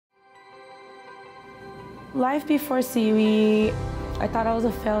Life before CUE, I thought I was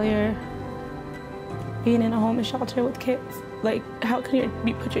a failure. Being in a homeless shelter with kids. Like, how can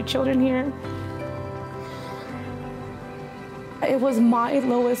you put your children here? It was my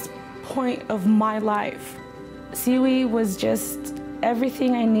lowest point of my life. CUE was just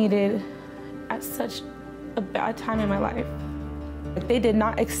everything I needed at such a bad time in my life. They did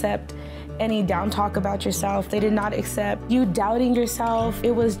not accept any down talk about yourself. They did not accept you doubting yourself.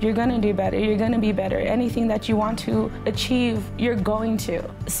 It was, you're gonna do better, you're gonna be better. Anything that you want to achieve, you're going to.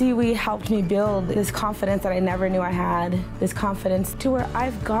 CUE helped me build this confidence that I never knew I had, this confidence to where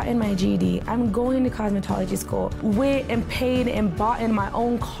I've gotten my GED. I'm going to cosmetology school, went and paid and bought in my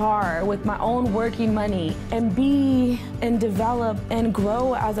own car with my own working money, and be and develop and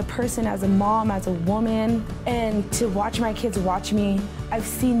grow as a person, as a mom, as a woman, and to watch my kids watch me. I've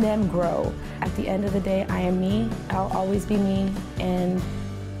seen them grow. At the end of the day, I am me. I'll always be me, and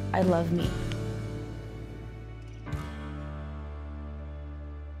I love me.